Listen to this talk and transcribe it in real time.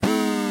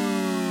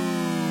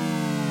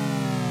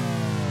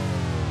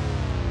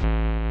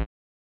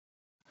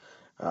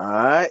All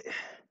right.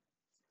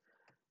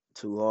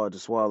 Too Hard to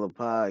Swallow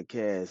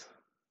podcast.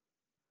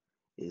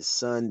 It's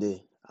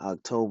Sunday,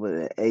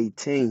 October the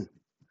 18th,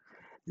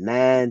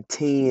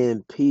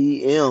 9:10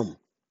 p.m.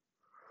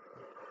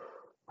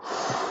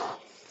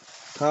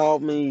 Call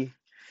me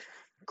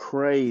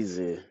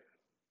crazy,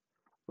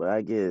 but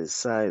I get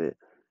excited.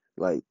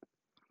 Like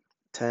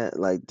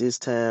like this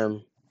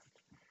time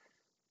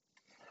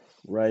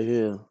right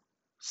here,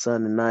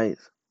 Sunday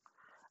nights,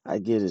 I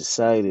get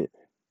excited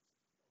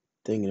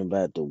thinking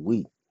about the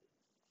week,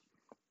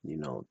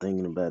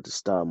 thinking about the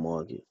stock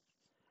market,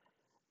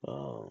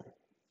 um,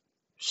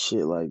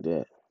 shit like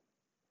that.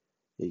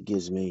 It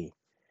gets me,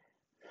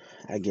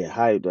 I get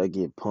hyped, I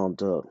get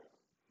pumped up.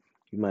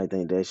 You might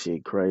think that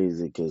shit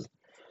crazy because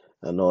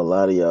I know a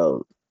lot of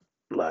y'all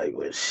like,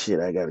 well, shit,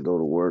 I gotta go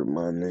to work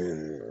Monday,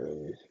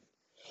 and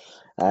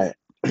I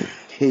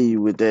hear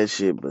you with that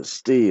shit, but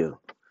still,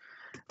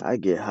 I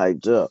get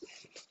hyped up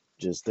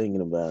just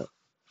thinking about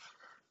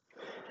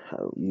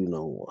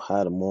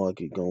how the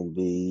market gonna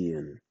be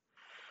and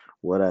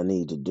what I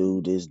need to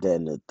do, this, that,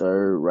 and the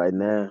third. Right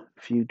now,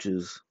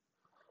 futures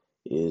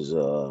is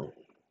uh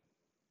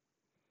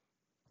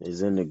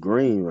is in the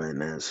green right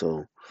now,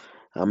 so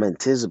I'm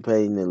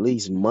anticipating at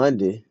least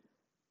Monday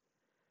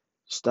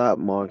stock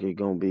market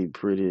gonna be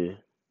pretty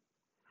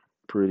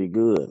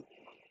good.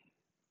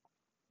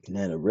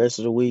 Now the rest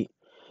of the week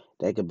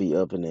that could be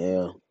up in the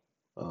air.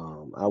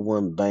 I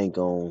wouldn't bank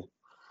on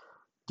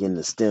getting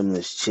the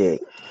stimulus check.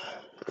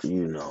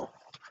 You know,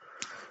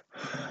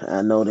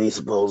 I know they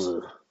supposed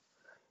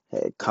to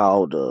had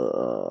called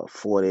a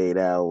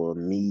 48-hour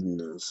meeting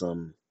or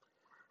something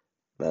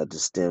about the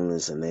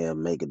stimulus, and they'll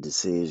make a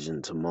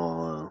decision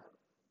tomorrow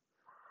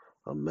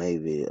or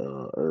maybe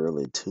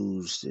early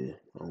Tuesday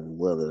on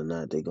whether or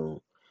not they're gonna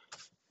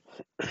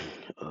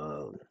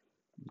uh,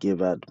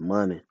 give out the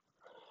money.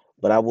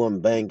 But I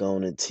wouldn't bank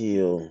on it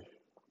till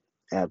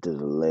after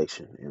the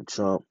election. If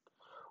Trump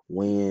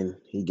win,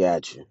 he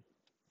got you.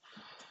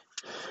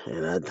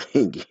 And I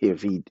think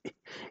if he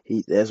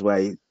that's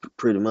why he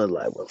pretty much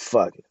like, well,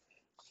 fuck it.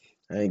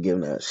 I ain't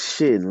giving out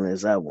shit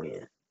unless I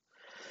win.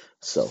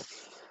 So,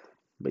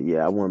 but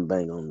yeah, I wouldn't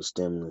bank on the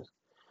stimulus.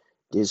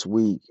 This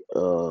week,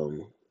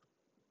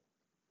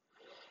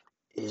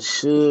 it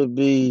should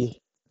be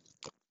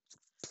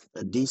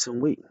a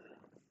decent week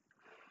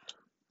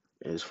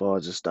as far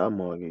as the stock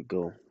market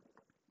go.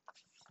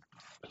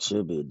 It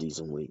should be a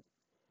decent week.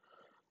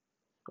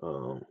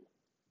 Um,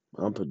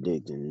 I'm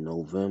predicting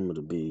November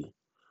to be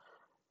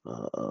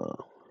a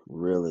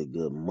really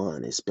good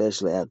month,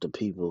 especially after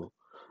people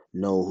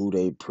know who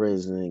they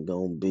president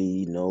gonna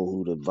be, know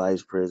who the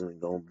vice president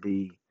gonna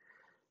be.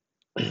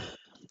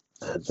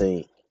 I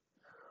think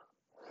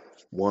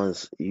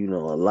once a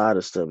lot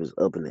of stuff is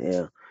up in the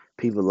air,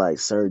 people like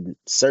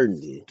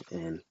certainty,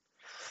 and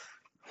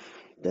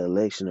the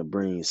election will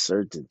bring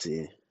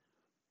certainty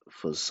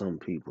for some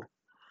people.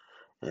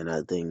 And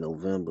I think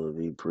November will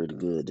be pretty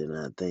good. And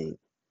I think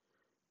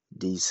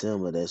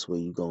December, that's where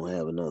you're gonna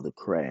have another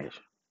crash.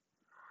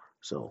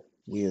 So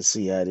we'll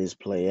see how this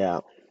play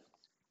out.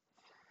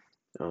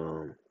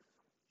 Um,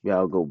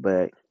 y'all go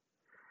back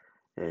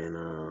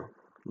and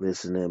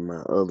listen to my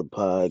other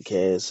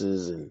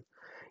podcasts and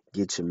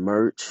get your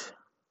merch.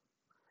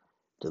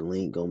 The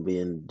link gonna be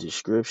in the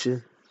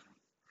description.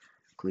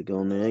 Click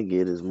on there,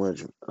 get as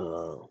much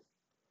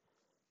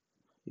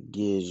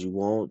gear as you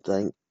want.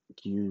 Thank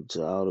you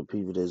to all the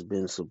people that's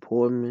been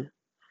supporting me.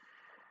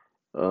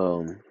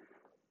 Um,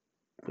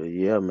 but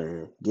yeah,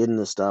 man, get in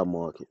the stock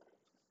market.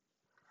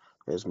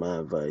 That's my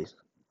advice.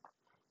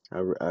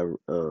 I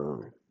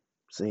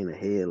seen a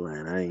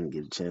headline. I didn't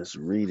get a chance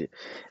to read it.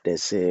 That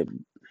said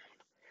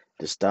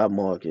the stock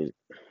market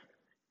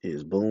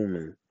is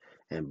booming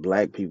and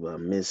black people are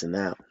missing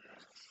out.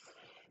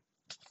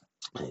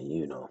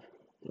 And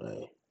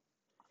like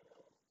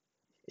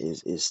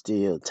it's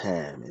still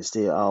time. It's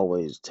still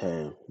always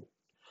time.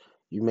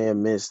 You may have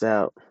missed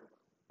out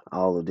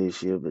all of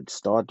this year, but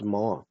start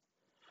tomorrow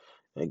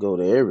and go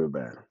to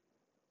everybody.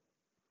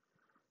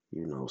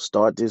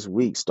 Start this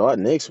week, start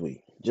next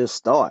week. Just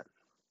start.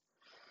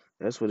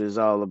 That's what it's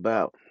all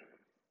about.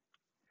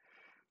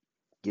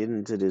 Get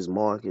into this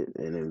market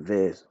and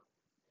invest.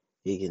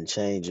 It can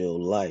change your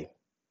life.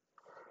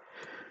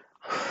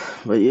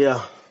 But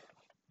yeah,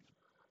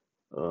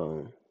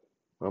 um,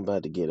 I'm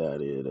about to get out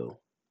of here though.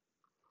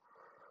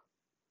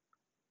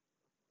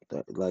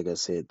 Like I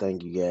said,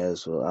 thank you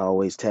guys for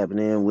always tapping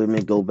in with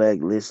me. Go back,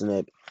 listen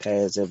at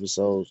past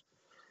episodes.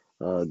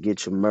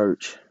 Get your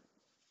merch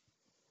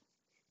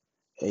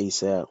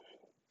ASAP.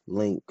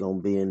 Link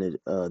gonna be in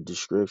the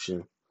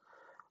description.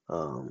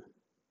 Um,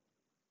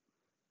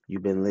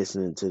 you've been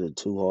listening to the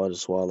Too Hard to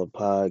Swallow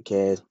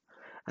podcast.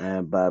 I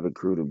am Bobby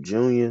Crudup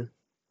Jr.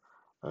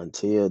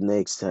 Until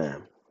next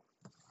time.